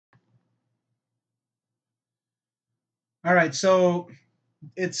All right, so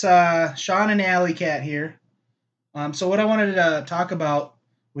it's Sean and Alley Cat here. So what I wanted to talk about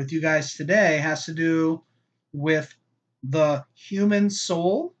with you guys today has to do with the human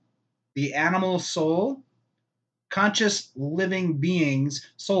soul, the animal soul, conscious living beings'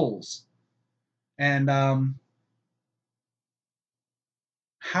 souls, and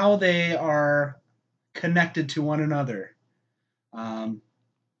how they are connected to one another. Um,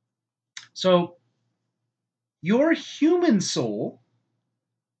 so your human soul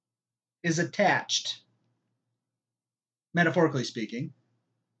is attached, metaphorically speaking,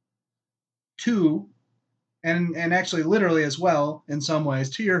 to and actually literally as well in some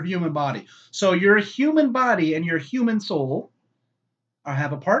ways to your human body. So your human body and your human soul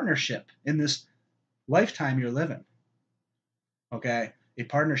have a partnership in this lifetime you're living. Okay, a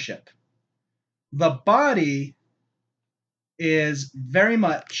partnership. The body is very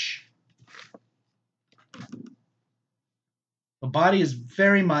much the body is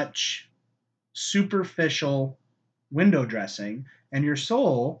very much superficial window dressing, and your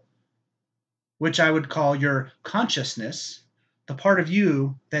soul, which I would call your consciousness, the part of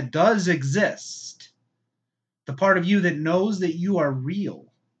you that does exist, the part of you that knows that you are real.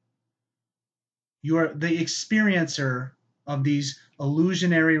 You are the experiencer of these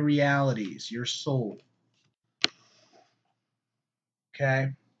illusionary realities, your soul.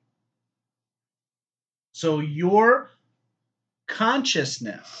 Okay? So your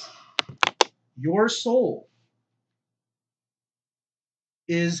consciousness, your soul,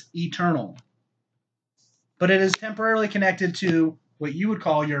 is eternal, but it is temporarily connected to what you would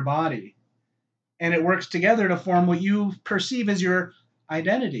call your body. And it works together to form what you perceive as your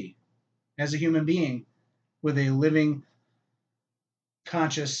identity as a human being with a living,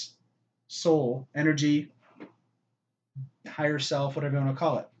 conscious soul, energy, higher self, whatever you want to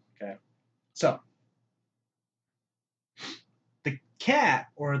call it. Okay? So the cat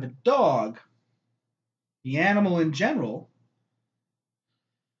or the dog, the animal in general,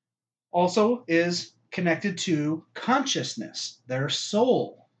 also is connected to consciousness, their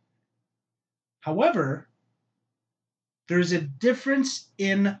soul. However, there's a difference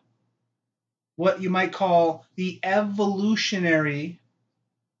in what you might call the evolutionary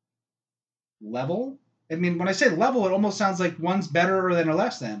level. I mean, when I say level, it almost sounds like one's better than or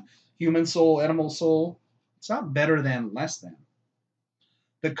less than. Human soul, animal soul. It's not better than, less than.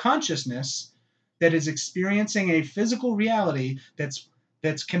 The consciousness that is experiencing a physical reality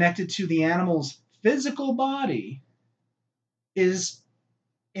that's connected to the animal's physical body is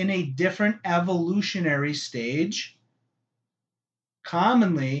in a different evolutionary stage,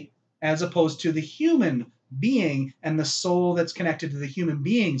 commonly, as opposed to the human being and the soul that's connected to the human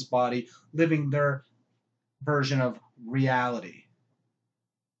being's body living their version of reality.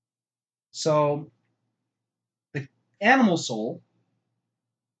 So the animal soul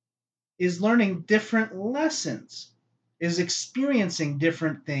is learning different lessons, is experiencing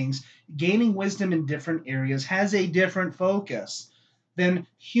different things, gaining wisdom in different areas, has a different focus than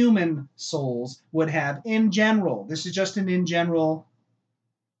human souls would have in general. This is just an in general,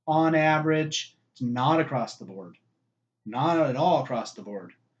 on average. It's not across the board, not at all across the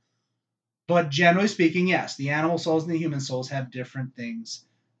board. But generally speaking, yes, the animal souls and the human souls have different things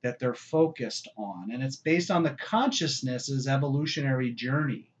that they're focused on, and it's based on the consciousness's evolutionary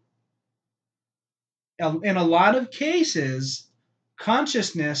journey. In a lot of cases,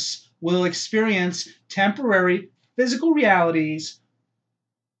 consciousness will experience temporary physical realities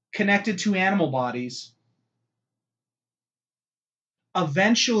connected to animal bodies.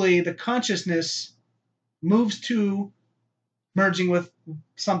 Eventually, the consciousness moves to merging with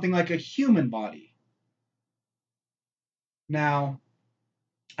something like a human body. Now,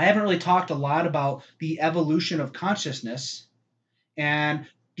 I haven't really talked a lot about the evolution of consciousness, and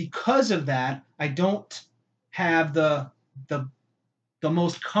because of that, I don't have the the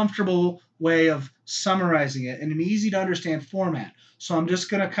most comfortable way of summarizing it in an easy to understand format. So I'm just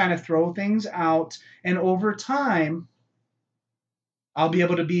going to kind of throw things out, and over time, I'll be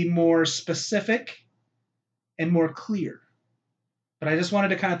able to be more specific and more clear. But I just wanted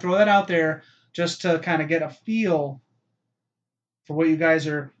to kind of throw that out there just to kind of get a feel for what you guys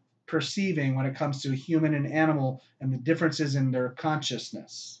are perceiving when it comes to human and animal and the differences in their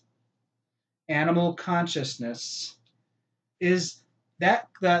consciousness. Animal consciousness is that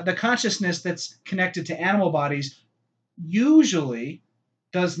the consciousness that's connected to animal bodies usually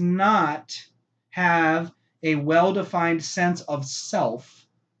does not have a well-defined sense of self.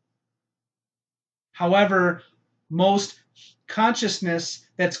 However, most consciousness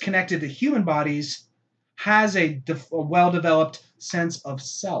that's connected to human bodies has a well-developed sense of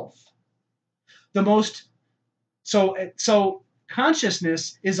self. The most So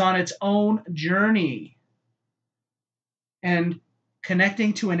consciousness is on its own journey, and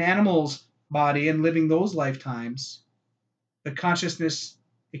connecting to an animal's body and living those lifetimes, the consciousness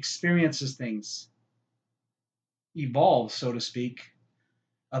experiences things, evolves, so to speak.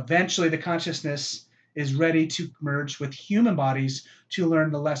 Eventually, the consciousness is ready to merge with human bodies to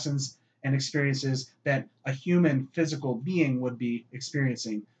learn the lessons and experiences that a human physical being would be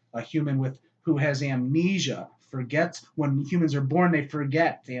experiencing. A human with who has amnesia forgets. When humans are born, they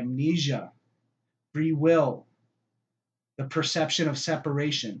forget. The amnesia, free will, the perception of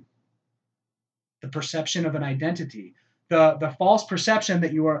separation, the perception of an identity, the false perception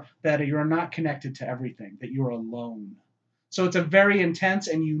that you are not connected to everything, that you are alone. So it's a very intense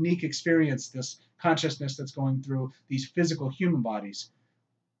and unique experience, this consciousness that's going through these physical human bodies.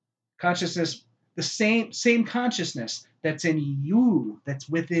 Consciousness, the same consciousness that's in you, that's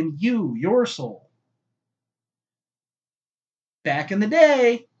within you, your soul. Back in the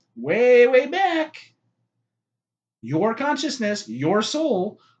day, way, way back, your consciousness, your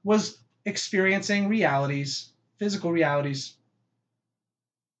soul, was experiencing realities, physical realities,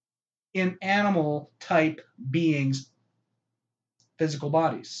 in animal type beings' physical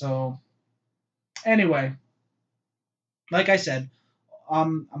bodies. So, anyway, like I said,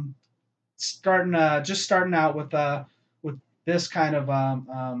 I'm just starting out with this kind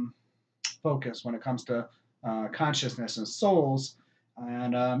of focus when it comes to consciousness and souls,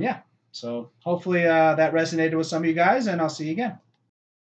 and yeah. So hopefully that resonated with some of you guys, and I'll see you again.